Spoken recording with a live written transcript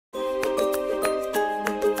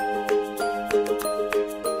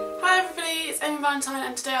Valentine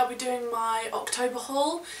and today I'll be doing my October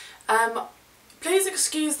haul. Please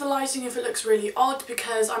excuse the lighting if it looks really odd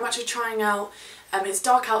because I'm actually trying out, it's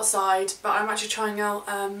dark outside, but I'm actually trying out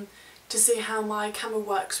to see how my camera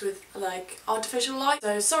works with like artificial light.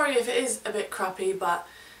 So sorry if it is a bit crappy, but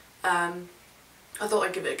I thought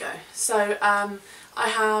I'd give it a go. So I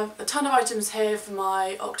have a ton of items here for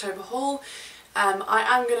my October haul. I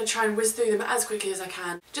am going to try and whiz through them as quickly as I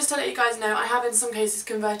can. Just to let you guys know, I have in some cases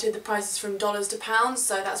converted the prices from dollars to pounds,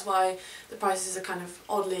 so that's why the prices are kind of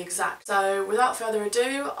oddly exact. So without further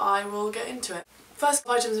ado, I will get into it. First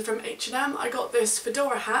items are from H&M. I got this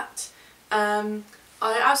fedora hat. I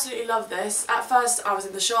absolutely love this. At first I was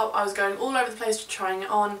in the shop, I was going all over the place trying it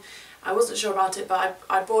on. I wasn't sure about it, but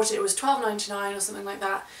I bought it. It was $12.99 or something like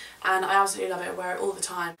that, and I absolutely love it. I wear it all the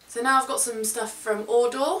time. So now I've got some stuff from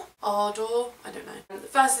Awwdore, I don't know. The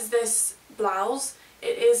first is this blouse.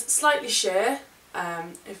 It is slightly sheer,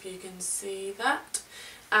 if you can see that,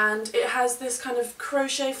 and it has this kind of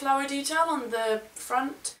crochet flower detail on the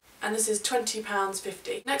front, and this is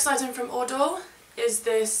 £20.50. Next item from Awwdore is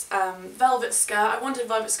this velvet skirt. I wanted a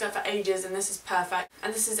velvet skirt for ages and this is perfect,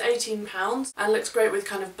 and this is £18 and looks great with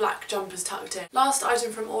kind of black jumpers tucked in. Last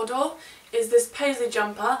item from Awwdore is this paisley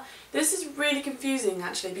jumper. This is really confusing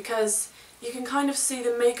actually because you can kind of see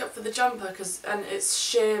the makeup for the jumper and it's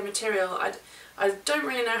sheer material. I don't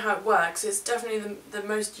really know how it works. It's definitely the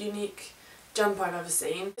most unique jumper I've ever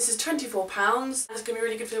seen. This is £24 and it's going to be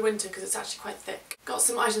really good for the winter because it's actually quite thick. Got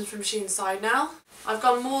some items from SheInside now. I've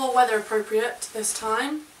gone more weather appropriate this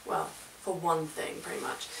time, well, for one thing pretty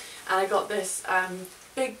much. And I got this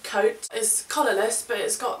big coat. It's collarless, but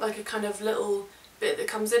it's got like a kind of little bit that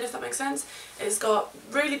comes in, if that makes sense. It's got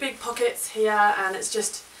really big pockets here and it's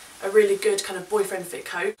just a really good kind of boyfriend fit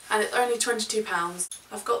coat, and it's only £22.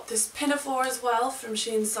 I've got this pinafore as well from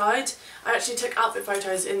SheInside. I actually took outfit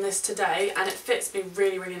photos in this today and it fits me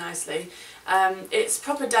really, really nicely. It's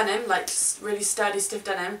proper denim, like really sturdy, stiff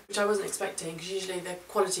denim, which I wasn't expecting because usually the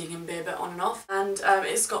quality can be a bit on and off. And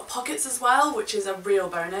it's got pockets as well, which is a real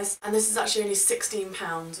bonus. And this is actually only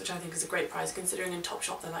 £16, which I think is a great price considering in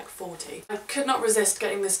Topshop they're like £40. I could not resist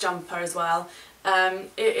getting this jumper as well.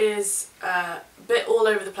 It is a bit all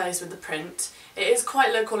over the place with the print. It is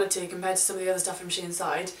quite low quality compared to some of the other stuff from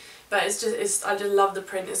SheInside, but I just love the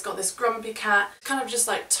print. It's got this grumpy cat, kind of just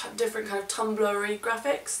like different kind of Tumblr-y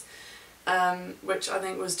graphics, which I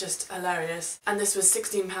think was just hilarious. And this was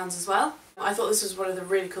 £16 as well. I thought this was one of the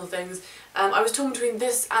really cool things. I was torn between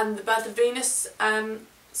this and the Birth of Venus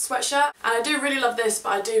sweatshirt, and I do really love this, but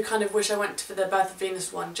I do kind of wish I went for the Birth of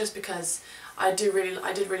Venus one just because I did really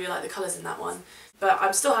like the colours in that one. But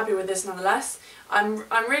I'm still happy with this nonetheless. I'm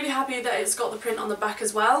really happy that it's got the print on the back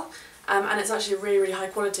as well, and it's actually really, really high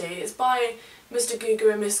quality. It's by Mr. Goo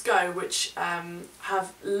Goo and Miss Go, which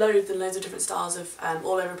have loads and loads of different styles of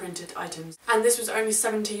all over printed items. And this was only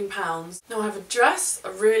 £17. Now I have a dress,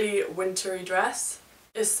 a really wintry dress.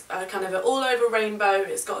 It's kind of an all over rainbow.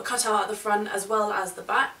 It's got a cutout at the front as well as the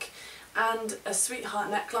back, and a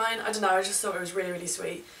sweetheart neckline. I don't know, I just thought it was really, really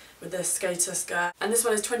sweet with the skater skirt. And this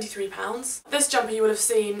one is £23. This jumper you will have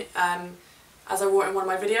seen as I wore it in one of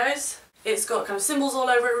my videos. It's got kind of symbols all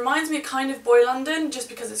over. It reminds me kind of Boy London just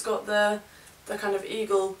because it's got the kind of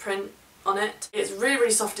eagle print on it. It's really,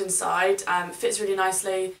 really soft inside, fits really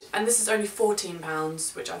nicely, and this is only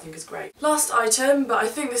 £14, which I think is great. Last item, but I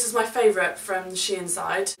think this is my favourite from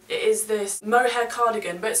SheInside. It is this mohair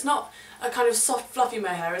cardigan, but it's not a kind of soft fluffy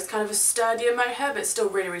mohair, it's kind of a sturdier mohair, but it's still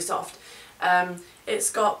really, really soft.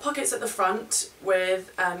 It's got pockets at the front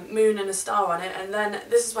with moon and a star on it, and then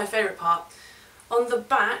this is my favourite part. On the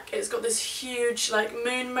back it's got this huge like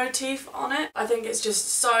moon motif on it. I think it's just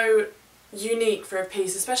so unique for a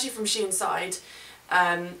piece, especially from SheInside,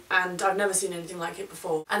 and I've never seen anything like it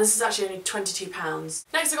before. And this is actually only £22.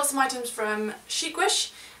 Next I got some items from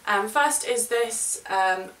Chicwish. First is this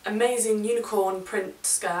amazing unicorn print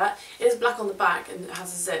skirt. It is black on the back and it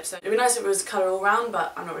has a zip, so it would be nice if it was colour all round,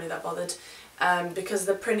 but I'm not really that bothered because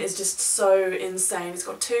the print is just so insane. It's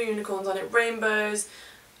got 2 unicorns on it, rainbows.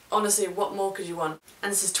 Honestly, what more could you want?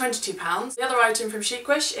 And this is £22. The other item from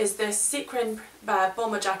Chicwish is this sequin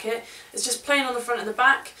bomber jacket. It's just plain on the front and the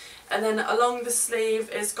back, and then along the sleeve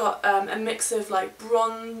it's got a mix of like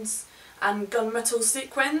bronze and gunmetal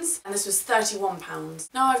sequins, and this was £31.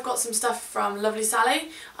 Now I've got some stuff from LovelySally.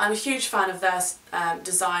 I'm a huge fan of their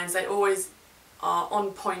designs. They always are on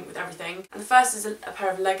point with everything. And the first is a pair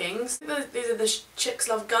of leggings. These are the Chicks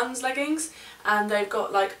Love Guns leggings, and they've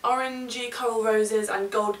got like orangey coral roses and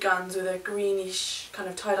gold guns with a greenish kind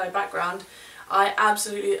of tie-dye background. I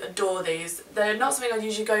absolutely adore these. They're not something I'd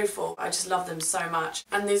usually go for, I just love them so much.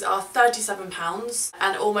 And these are £37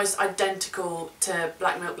 and almost identical to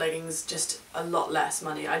black milk leggings, just a lot less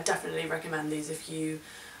money. I definitely recommend these if you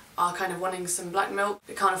are kind of wanting some black milk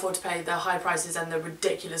but can't afford to pay the high prices and the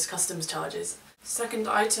ridiculous customs charges. Second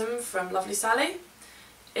item from LovelySally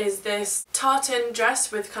is this tartan dress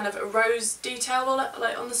with kind of a rose detail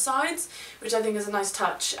like on the sides, which I think is a nice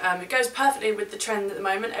touch. It goes perfectly with the trend at the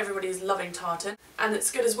moment. Everybody's loving tartan, and it's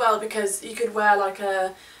good as well because you could wear like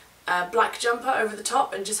a black jumper over the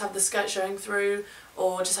top and just have the skirt showing through,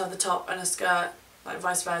 or just have the top and a skirt, like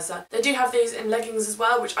vice versa. They do have these in leggings as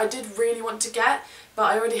well, which I did really want to get, but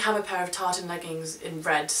I already have a pair of tartan leggings in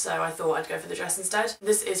red, so I thought I'd go for the dress instead.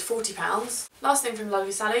 This is £40. Last thing from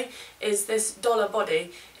LovelySally is this dollar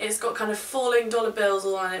body. It's got kind of falling dollar bills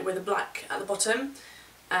all on it with a black at the bottom,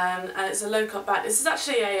 and it's a low cut back. This is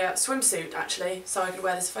actually a swimsuit actually, so I could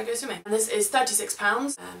wear this if I go swimming. And this is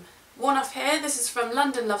 £36. One off here, this is from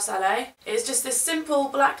London LovelySally. It's just this simple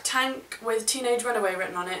black tank with Teenage Runaway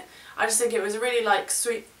written on it. I just think it was a really like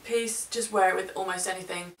sweet piece, just wear it with almost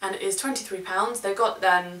anything. And it is £23. They've got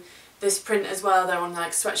this print as well, they're on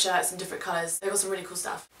like sweatshirts and different colours. They've got some really cool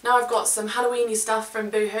stuff. Now I've got some Halloweeny stuff from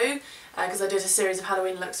Boohoo, because I did a series of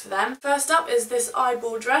Halloween looks for them. First up is this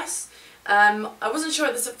eyeball dress. I wasn't sure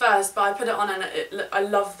of this at first, but I put it on and I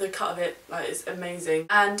love the cut of it, like it's amazing.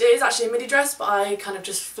 And it is actually a midi dress, but I kind of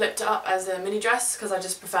just flipped it up as a mini dress because I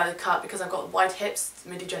just prefer the cut because I've got wide hips.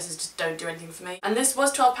 Midi dresses just don't do anything for me. And this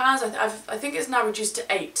was £12, I think it's now reduced to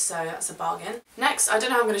 £8, so that's a bargain. Next, I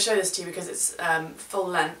don't know how I'm going to show this to you because it's full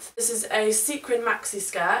length. This is a sequin maxi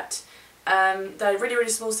skirt. They're really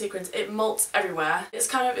small sequins. It molts everywhere. It's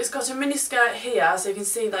got a mini skirt here, so you can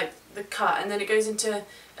see like the cut, and then it goes into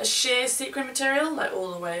a sheer sequin material like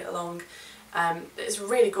all the way along. It's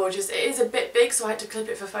really gorgeous. It is a bit big, so I had to clip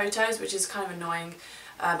it for photos, which is kind of annoying.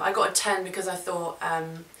 I got a 10 because I thought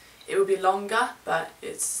it would be longer, but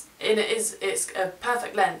it's a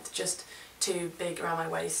perfect length, just too big around my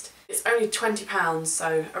waist. It's only £20,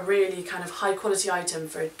 so a really kind of high quality item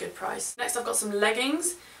for a good price. Next I've got some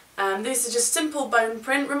leggings. These are just simple bone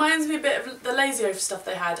print, reminds me a bit of the Lazy Oaf stuff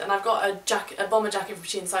they had, and I've got a bomber jacket from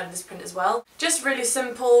SheInside in this print as well. Just really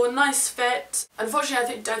simple, nice fit.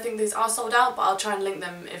 Unfortunately I don't think these are sold out, but I'll try and link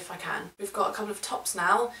them if I can. We've got a couple of tops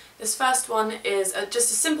now. This first one is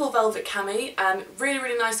just a simple velvet cami,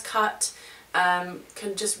 really nice cut,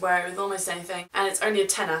 can just wear it with almost anything, and it's only a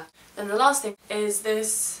tenner. Then the last thing is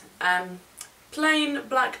this plain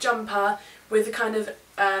black jumper with a kind of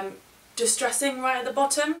distressing right at the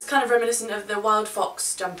bottom. It's kind of reminiscent of the Wild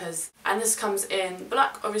Fox jumpers, and this comes in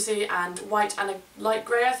black obviously and white and a light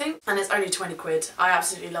grey I think, and it's only 20 quid. I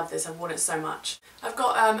absolutely love this, I've worn it so much. I've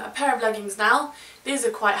got a pair of leggings now. These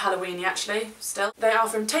are quite Halloweeny actually, still. They are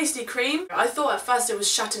from Tasty Cream. I thought at first it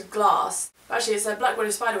was shattered glass, but actually it's a black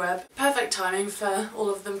widow spiderweb. Perfect timing for all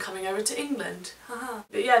of them coming over to England. Haha.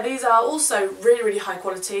 But yeah, these are also really high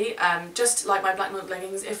quality, just like my black milk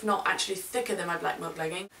leggings, if not actually thicker than my black milk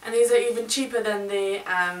legging. And these are even cheaper than the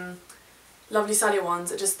LovelySally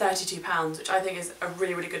ones at just £32, which I think is a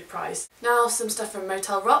really good price. Now some stuff from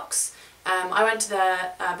Motel Rocks. I went to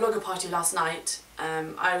their blogger party last night.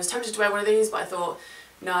 I was tempted to wear one of these, but I thought,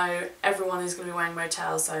 no, everyone is going to be wearing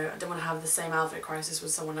Motel, so I don't want to have the same outfit crisis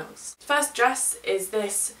with someone else. First dress is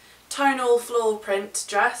this tonal floral print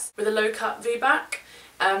dress with a low cut V-back.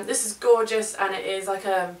 This is gorgeous, and it is like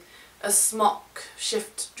a smock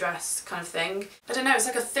shift dress kind of thing. I don't know, it's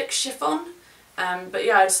like a thick chiffon, but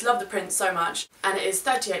yeah, I just love the print so much, and it is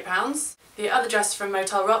 £38. The other dress from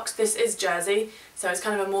Motel Rocks, this is jersey, so it's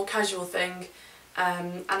kind of a more casual thing,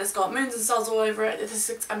 and it's got moons and stars all over it. This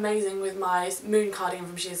looks amazing with my moon cardigan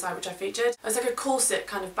from SheInside, which I featured. It's like a corset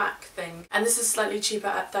kind of back thing, and this is slightly cheaper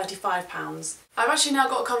at £35. I've actually now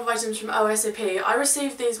got a couple of items from OASAP. I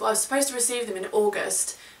received these, well I was supposed to receive them in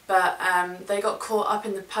August, but they got caught up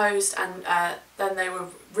in the post, and then they were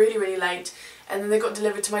really late, and then they got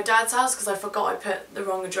delivered to my dad's house because I forgot I put the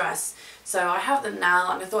wrong address. So I have them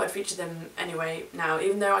now, and I thought I'd feature them anyway now,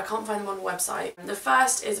 even though I can't find them on the website. The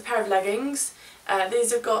first is a pair of leggings.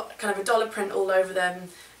 These have got kind of a dollar print all over them,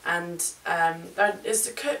 and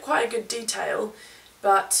it's quite a good detail,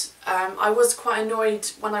 but I was quite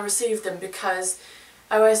annoyed when I received them because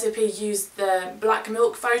OASAP used the black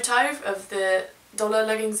milk photo of the dollar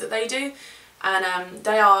leggings that they do, and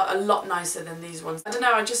they are a lot nicer than these ones. I don't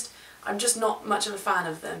know, I'm just not much of a fan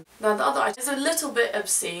of them. Now the other item is a little bit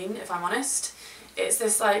obscene, if I'm honest. It's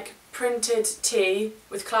this like printed tee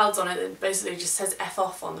with clouds on it that basically just says F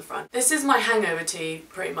off on the front. This is my hangover tee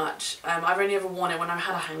pretty much. I've only ever worn it when I've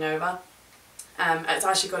had a hangover. It's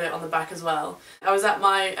actually got it on the back as well. I was at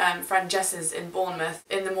my friend Jess's in Bournemouth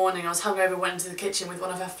in the morning. I was hungover, went into the kitchen with one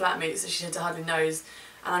of her flatmates that she had to hardly knows,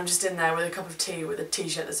 and I'm just in there with a cup of tea with a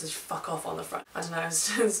t-shirt that says "fuck off" on the front. I don't know,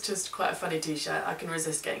 it's just quite a funny t-shirt. I can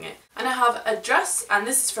resist getting it. And I have a dress, and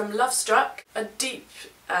this is from Lovestruck, a deep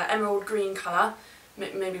emerald green colour,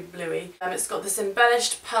 maybe bluey. It's got this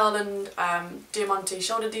embellished pearl and diamante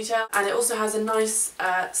shoulder detail, and it also has a nice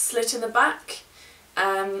slit in the back.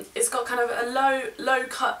 It's got kind of a low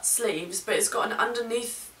cut sleeves, but it's got an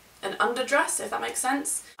underdress, if that makes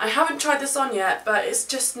sense. I haven't tried this on yet, but it's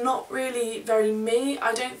just not really very me,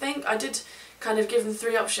 I don't think. I did kind of give them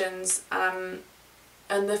 3 options, and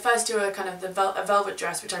the first 2 are kind of a velvet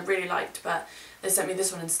dress, which I really liked, but they sent me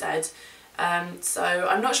this one instead. So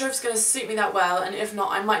I'm not sure if it's going to suit me that well, and if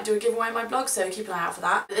not, I might do a giveaway on my blog, so keep an eye out for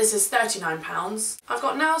that. This is £39. I've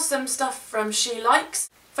got now some stuff from She Likes.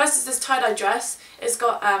 First is this tie-dye dress. It's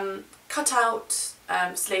got cut out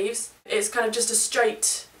sleeves. It's kind of just a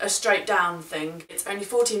straight down thing. It's only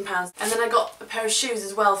 £14. And then I got a pair of shoes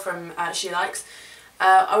as well from She Likes.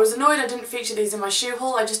 I was annoyed I didn't feature these in my shoe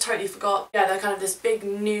haul, I just totally forgot. Yeah, they're kind of this big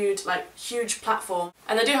nude, like huge platform.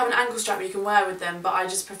 And they do have an ankle strap you can wear with them, but I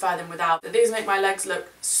just prefer them without. These make my legs look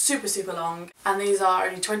super long, and these are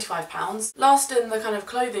only £25. Last in the kind of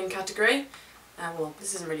clothing category, well,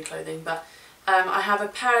 this isn't really clothing, but I have a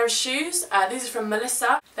pair of shoes. These are from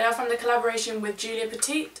Melissa. They are from the collaboration with Julia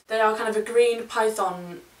Petite. They are kind of a green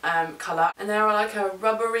python colour, and they are like a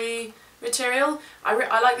rubbery material.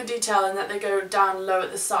 I like the detail in that they go down low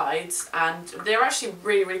at the sides, and they're actually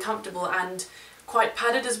really comfortable and quite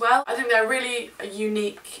padded as well. I think they're really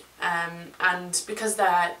unique, and because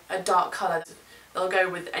they're a dark colour, they'll go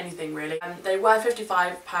with anything really. They were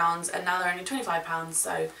 £55 and now they're only £25,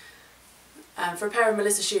 so for a pair of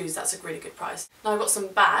Melissa shoes, that's a really good price. Now I've got some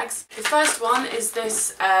bags. The first one is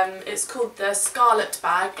this, it's called the Scarlet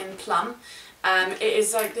bag in Plum. It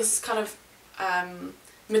is like this kind of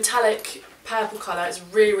metallic purple colour. It's a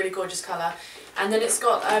really gorgeous colour. And then it's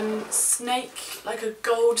got snake, like a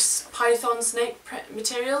gold python snake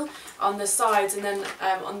material on the sides, and then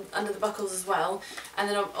under the buckles as well. And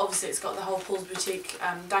then obviously it's got the whole Paul's Boutique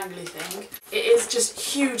dangly thing. It is just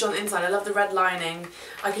huge on the inside. I love the red lining.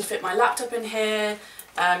 I could fit my laptop in here.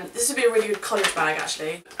 This would be a really good college bag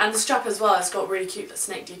actually. And the strap as well, it's got really cute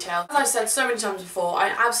snake detail. As I've said so many times before, I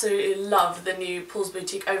absolutely love the new Paul's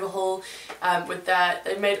Boutique overhaul.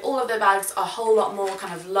 They've made all of their bags a whole lot more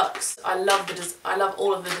kind of luxe. I love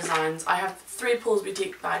all of the designs. I have 3 Paul's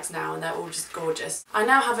Boutique bags now, and they're all just gorgeous. I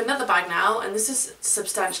now have another bag now, and this is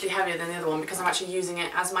substantially heavier than the other one because I'm actually using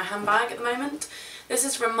it as my handbag at the moment. This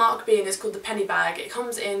is from Marc and it's called the Penny Bag. It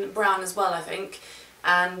comes in brown as well, I think.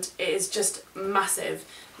 And it is just massive.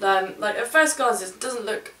 Like at first glance it doesn't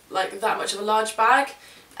look like that much of a large bag,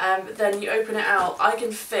 but then you open it out, I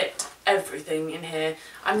can fit everything in here.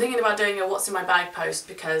 I'm thinking about doing a what's in my bag post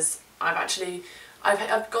because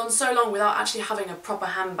I've gone so long without actually having a proper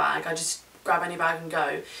handbag. I just grab any bag and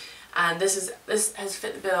go, and this has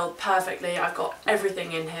fit the bill perfectly. I've got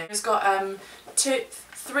everything in here. It's got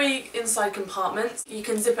 3 inside compartments. You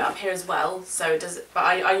can zip it up here as well, so it does, but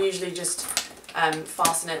I usually just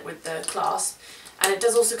fasten it with the clasp. And it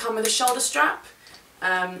does also come with a shoulder strap,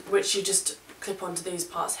 which you just clip onto these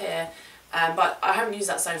parts here, but I haven't used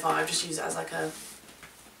that so far. I've just used it as like a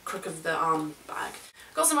crook of the arm bag.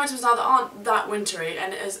 I've got some items now that aren't that wintry,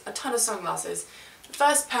 and it is a ton of sunglasses. The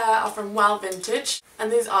first pair are from Wow Vintage, and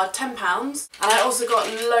these are £10, and I also got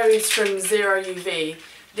loads from ZeroUV.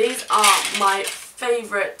 These are my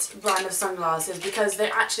favourite brand of sunglasses because they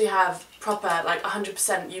actually have proper like 100%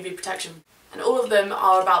 UV protection. And all of them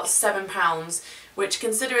are about £7, which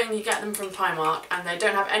considering you get them from Primark and they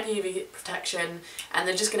don't have any UV protection and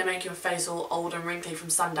they're just going to make your face all old and wrinkly from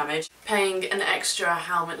sun damage, paying an extra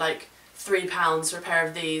helmet like £3 for a pair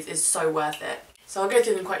of these is so worth it. So I'll go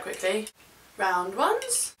through them quite quickly. Round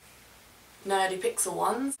ones, nerdy pixel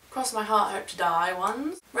ones, cross my heart hope to die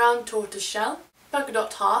ones, round tortoise shell, polka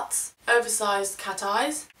dot hearts, oversized cat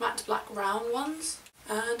eyes, matte black round ones,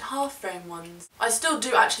 and half frame ones. I still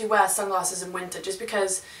do actually wear sunglasses in winter just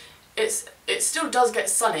because it still does get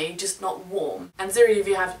sunny, just not warm. And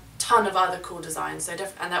ZeroUV have a ton of other cool designs, so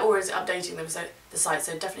and they're always updating them, so the site,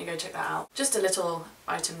 so definitely go check that out. Just a little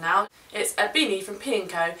item now. It's a beanie from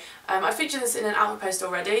P&Co. I featured this in an outfit post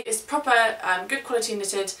already. It's proper good quality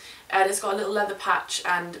knitted, and it's got a little leather patch,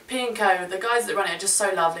 and P&Co, the guys that run it are just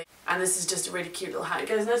so lovely. And this is just a really cute little hat. It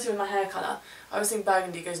goes nicely with my hair colour. I always think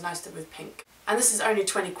burgundy goes nicely with pink. And this is only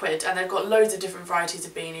 20 quid, and they've got loads of different varieties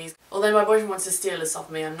of beanies. Although my boyfriend wants to steal this off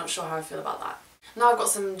me, I'm not sure how I feel about that. Now I've got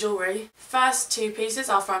some jewellery. First 2 pieces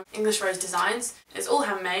are from English Rose Designs. It's all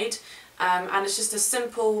handmade. and it's just a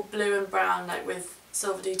simple blue and brown like with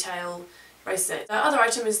silver detail bracelet. The other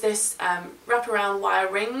item is this wraparound wire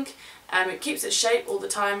ring. It keeps its shape all the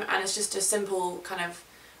time, and it's just a simple kind of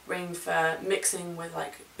ring for mixing with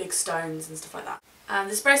like big stones and stuff like that.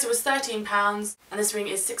 This bracelet was £13 and this ring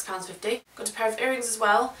is £6.50. Got a pair of earrings as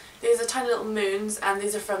well. These are tiny little moons, and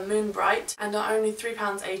these are from Moon Bright and are only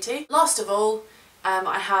 £3.80. Last of all,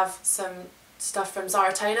 I have some stuff from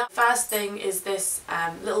Zara Taylor. First thing is this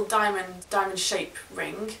little diamond shape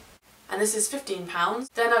ring, and this is £15.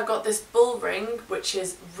 Then I've got this bull ring, which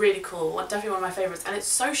is really cool, definitely one of my favourites, and it's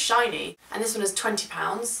so shiny, and this one is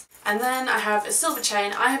 £20. And then I have a silver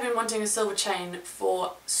chain. I have been wanting a silver chain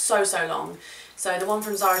for so long. So the one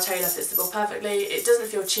from Zara Taylor fits the bill perfectly. It doesn't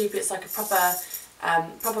feel cheap, it's like a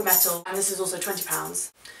proper metal, and this is also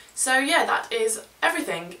 £20. So yeah, that is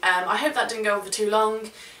everything. I hope that didn't go on for too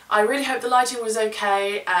long. I really hope the lighting was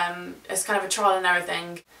okay. It's kind of a trial and error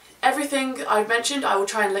thing. Everything I've mentioned I will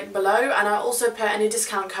try and link below, and I'll also put any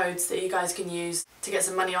discount codes that you guys can use to get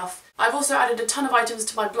some money off. I've also added a ton of items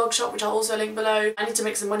to my blog shop, which I'll also link below. I need to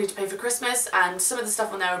make some money to pay for Christmas, and some of the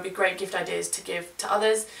stuff on there would be great gift ideas to give to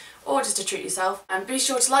others, or just to treat yourself. And be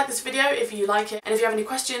sure to like this video if you like it, and if you have any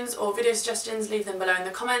questions or video suggestions, leave them below in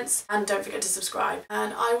the comments, and don't forget to subscribe.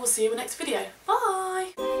 And I will see you in the next video.